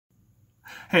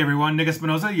Hey everyone, Nick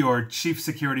Espinoza, your chief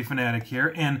security fanatic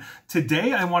here, and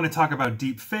today I want to talk about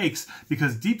deep fakes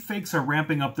because deep fakes are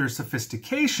ramping up their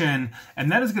sophistication,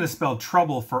 and that is going to spell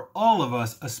trouble for all of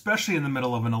us, especially in the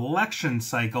middle of an election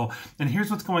cycle. And here's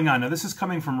what's going on. Now, this is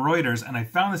coming from Reuters, and I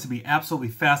found this to be absolutely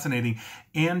fascinating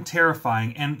and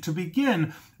terrifying. And to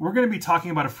begin, we're going to be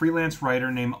talking about a freelance writer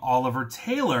named Oliver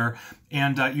Taylor,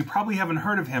 and you probably haven't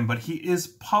heard of him, but he is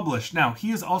published. Now,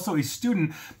 he is also a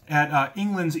student at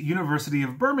England's University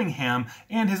of Birmingham,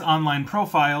 and his online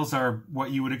profiles are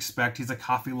what you would expect. He's a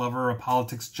coffee lover, a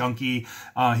politics junkie.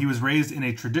 He was raised in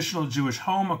a traditional Jewish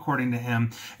home, according to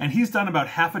him, and he's done about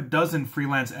half a dozen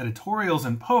freelance editorials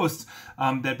and posts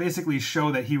that basically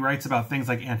show that he writes about things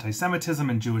like anti-Semitism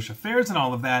and Jewish affairs and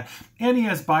all of that, and he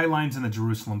has bylines in the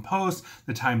Jerusalem Post,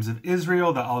 the Times of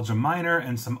Israel, the Al-Jamainer,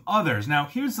 and some others. Now,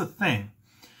 here's the thing.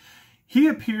 He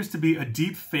appears to be a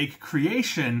deep fake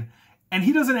creation, and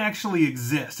he doesn't actually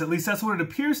exist. At least that's what it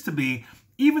appears to be,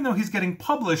 even though he's getting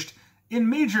published in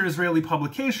major Israeli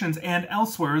publications and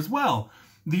elsewhere as well.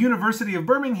 The University of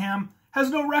Birmingham has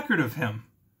no record of him.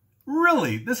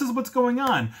 Really, this is what's going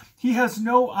on. He has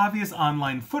no obvious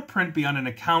online footprint beyond an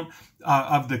account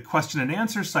of the question and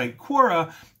answer site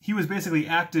Quora. He was basically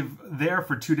active there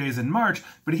for 2 days in March,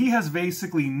 but he has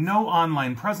basically no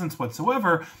online presence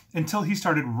whatsoever until he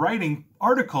started writing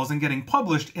articles and getting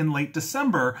published in late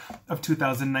December of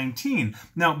 2019.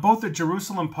 Now, both the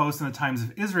Jerusalem Post and the Times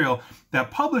of Israel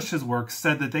that published his work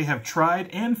said that they have tried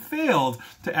and failed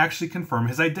to actually confirm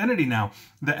his identity now.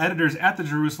 The editors at the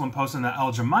Jerusalem Post and the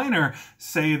Al-Jamainer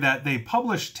say that they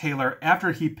published Taylor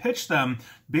after he pitched them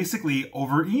basically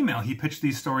over email. He pitched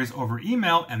these stories over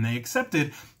email and they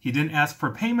accepted. He didn't ask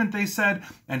for payment, they said,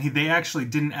 and they actually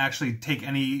didn't take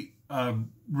any,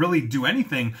 really do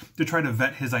anything to try to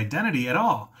vet his identity at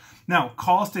all. Now,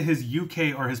 calls to his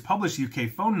UK or his published UK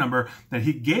phone number that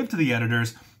he gave to the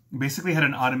editors basically had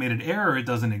an automated error, it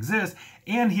doesn't exist,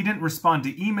 and he didn't respond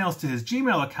to emails to his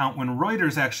Gmail account when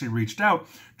Reuters actually reached out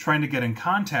trying to get in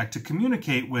contact to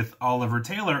communicate with Oliver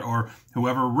Taylor or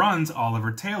whoever runs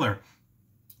Oliver Taylor.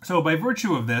 So by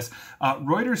virtue of this,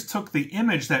 Reuters took the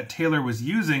image that Taylor was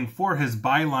using for his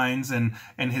bylines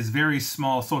and his very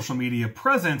small social media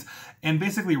presence and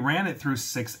basically ran it through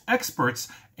 6 experts,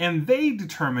 and they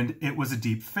determined it was a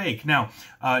deep fake. Now,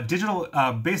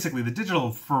 basically the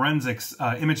digital forensics,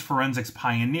 image forensics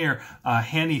pioneer,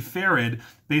 Hani Farid,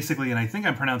 basically, and I think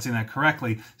I'm pronouncing that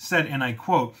correctly, said, and I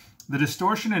quote, "The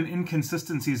distortion and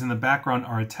inconsistencies in the background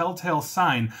are a telltale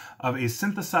sign of a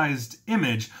synthesized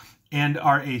image, and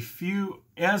are a few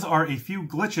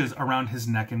glitches around his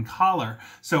neck and collar."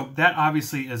 So that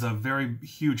obviously is a very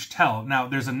huge tell. Now,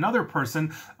 there's another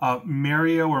person,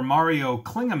 Mario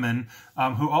Klingemann,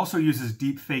 who also uses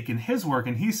deepfake in his work,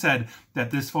 and he said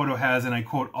that this photo has, and I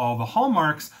quote, "all the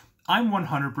hallmarks. I'm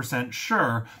 100%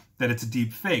 sure that it's a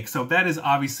deep fake." So that is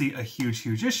obviously a huge,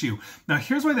 huge issue. Now,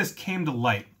 here's why this came to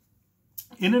light.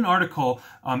 In an article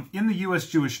in the U.S.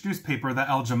 Jewish newspaper, the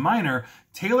Al-Jamainer,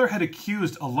 Taylor had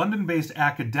accused a London-based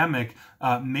academic,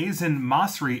 Mazen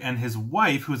Masri, and his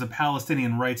wife, who is a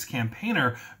Palestinian rights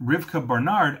campaigner, Rivka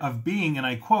Barnard, of being, and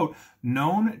I quote,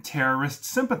 "known terrorist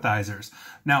sympathizers."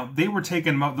 Now,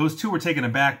 those two were taken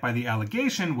aback by the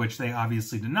allegation, which they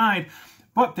obviously denied,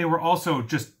 but they were also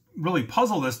just really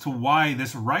puzzled as to why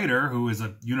this writer, who is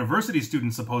a university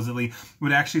student supposedly,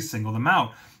 would actually single them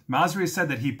out. Masri said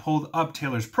that he pulled up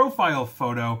Taylor's profile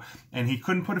photo and he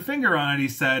couldn't put a finger on it, he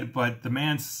said, but the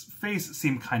man's face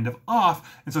seemed kind of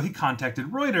off, and so he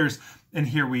contacted Reuters, and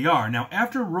here we are. Now,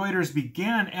 after Reuters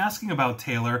began asking about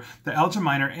Taylor, the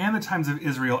Al-Jamainer and the Times of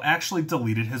Israel actually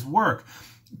deleted his work.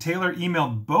 Taylor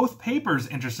emailed both papers,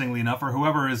 interestingly enough, or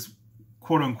whoever is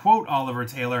quote-unquote Oliver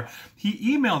Taylor.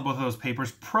 He emailed both of those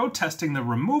papers protesting the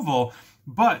removal,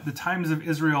 but the Times of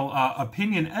Israel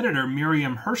opinion editor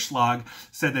Miriam Herschlag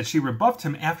said that she rebuffed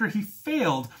him after he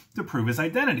failed to prove his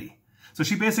identity. So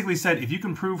she basically said, if you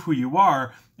can prove who you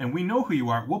are, and we know who you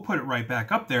are, we'll put it right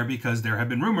back up there because there have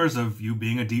been rumors of you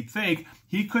being a deep fake.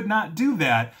 He could not do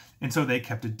that, and so they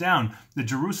kept it down. The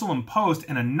Jerusalem Post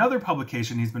and another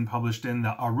publication he's been published in,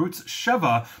 the Arutz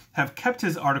Sheva, have kept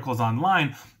his articles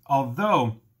online,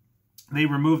 although they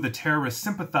removed the terrorist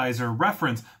sympathizer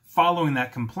reference following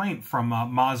that complaint from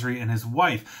Masri and his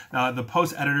wife. The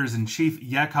Post editors-in-chief,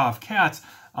 Yaakov Katz,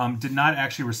 did not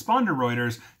actually respond to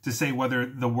Reuters to say whether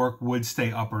the work would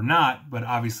stay up or not, but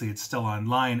obviously it's still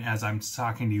online as I'm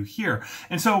talking to you here.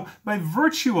 And so by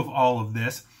virtue of all of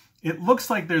this, it looks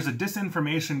like there's a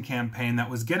disinformation campaign that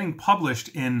was getting published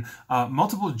in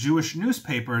multiple Jewish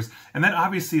newspapers, and that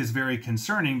obviously is very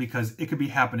concerning because it could be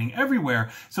happening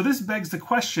everywhere. So this begs the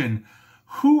question,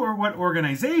 who or what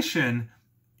organization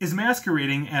is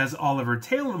masquerading as Oliver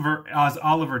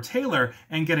Taylor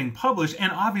and getting published.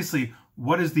 And obviously,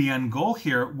 what is the end goal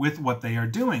here with what they are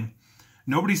doing?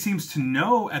 Nobody seems to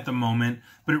know at the moment,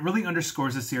 but it really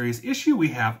underscores a serious issue we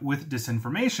have with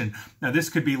disinformation. Now, this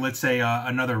could be, let's say,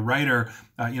 another writer,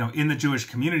 in the Jewish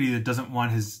community that doesn't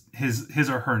want his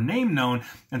or her name known,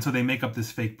 and so they make up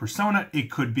this fake persona. It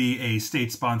could be a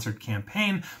state-sponsored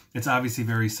campaign. It's obviously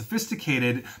very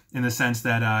sophisticated in the sense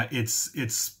that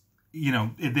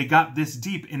they got this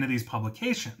deep into these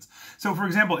publications. So, for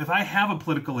example, if I have a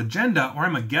political agenda or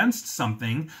I'm against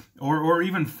something or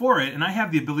even for it, and I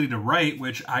have the ability to write,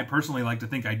 which I personally like to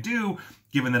think I do,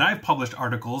 given that I've published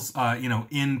articles,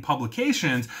 in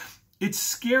publications, it's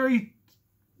scary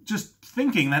just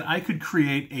thinking that I could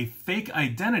create a fake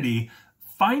identity,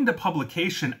 find a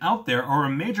publication out there or a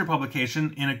major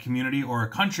publication in a community or a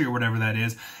country or whatever that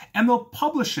is, and they'll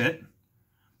publish it.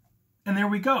 And there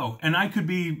we go. And I could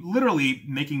be literally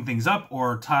making things up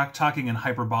or talking in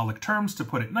hyperbolic terms, to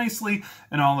put it nicely,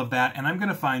 and all of that. And I'm going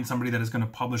to find somebody that is going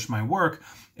to publish my work.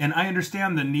 And I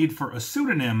understand the need for a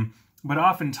pseudonym, but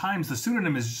oftentimes the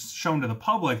pseudonym is shown to the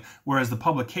public, whereas the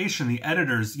publication, the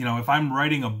editors, if I'm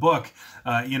writing a book,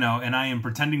 and I am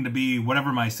pretending to be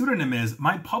whatever my pseudonym is,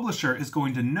 my publisher is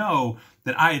going to know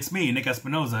that it's me, Nick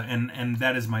Espinoza, and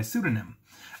that is my pseudonym.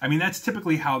 I mean, that's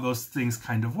typically how those things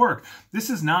kind of work.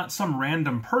 This is not some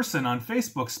random person on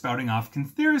Facebook spouting off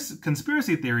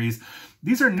conspiracy theories.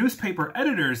 These are newspaper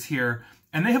editors here,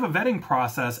 and they have a vetting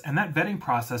process, and that vetting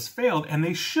process failed, and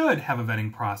they should have a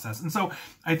vetting process. And so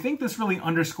I think this really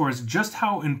underscores just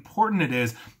how important it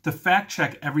is to fact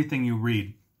check everything you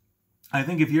read. I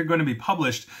think if you're going to be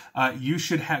published, you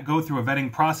should go through a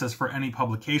vetting process for any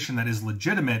publication that is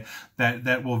legitimate,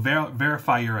 that will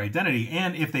verify your identity.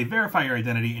 And if they verify your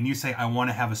identity and you say, I want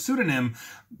to have a pseudonym,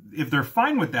 if they're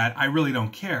fine with that, I really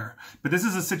don't care. But this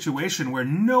is a situation where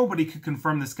nobody could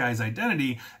confirm this guy's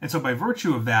identity. And so by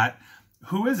virtue of that,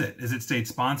 who is it? Is it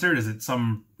state-sponsored? Is it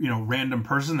some, random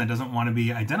person that doesn't want to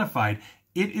be identified?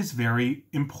 It is very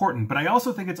important. But I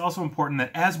also think it's also important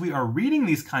that as we are reading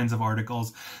these kinds of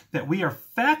articles, that we are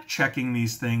fact-checking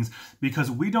these things,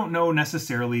 because we don't know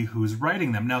necessarily who's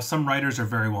writing them. Now, some writers are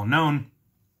very well known.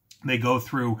 They go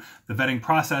through the vetting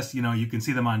process. You can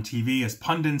see them on TV as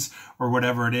pundits or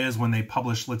whatever it is when they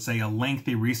publish, let's say, a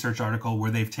lengthy research article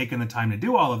where they've taken the time to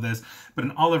do all of this. But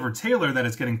an Oliver Taylor that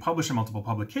is getting published in multiple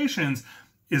publications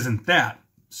isn't that.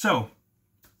 So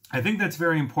I think that's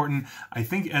very important. I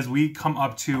think as we come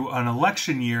up to an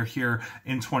election year here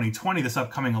in 2020, this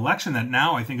upcoming election that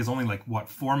now I think is only like,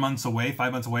 4 months away,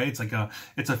 5 months away. It's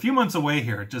a few months away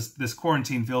here. Just this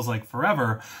quarantine feels like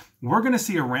forever. We're going to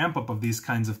see a ramp up of these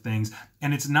kinds of things,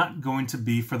 and it's not going to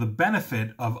be for the benefit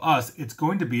of us. It's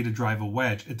going to be to drive a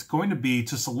wedge. It's going to be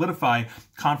to solidify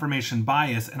confirmation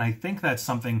bias, and I think that's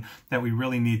something that we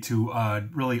really need to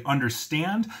really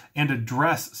understand and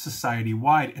address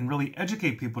society-wide, and really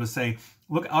educate people to say,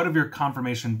 look out of your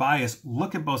confirmation bias,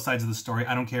 look at both sides of the story.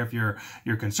 I don't care if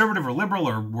you're conservative or liberal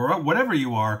or whatever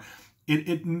you are.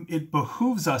 It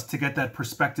behooves us to get that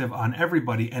perspective on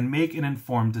everybody and make an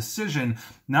informed decision,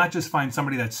 not just find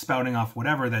somebody that's spouting off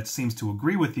whatever that seems to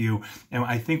agree with you. And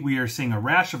I think we are seeing a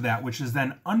rash of that, which is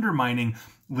then undermining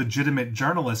legitimate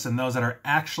journalists and those that are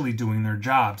actually doing their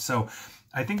job. So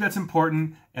I think that's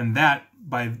important, and that,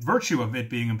 by virtue of it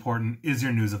being important, is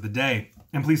your news of the day.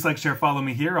 And please like, share, follow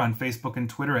me here on Facebook and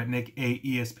Twitter at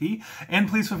NickAESP. And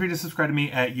please feel free to subscribe to me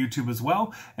at YouTube as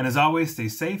well. And as always, stay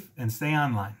safe and stay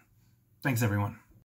online. Thanks, everyone.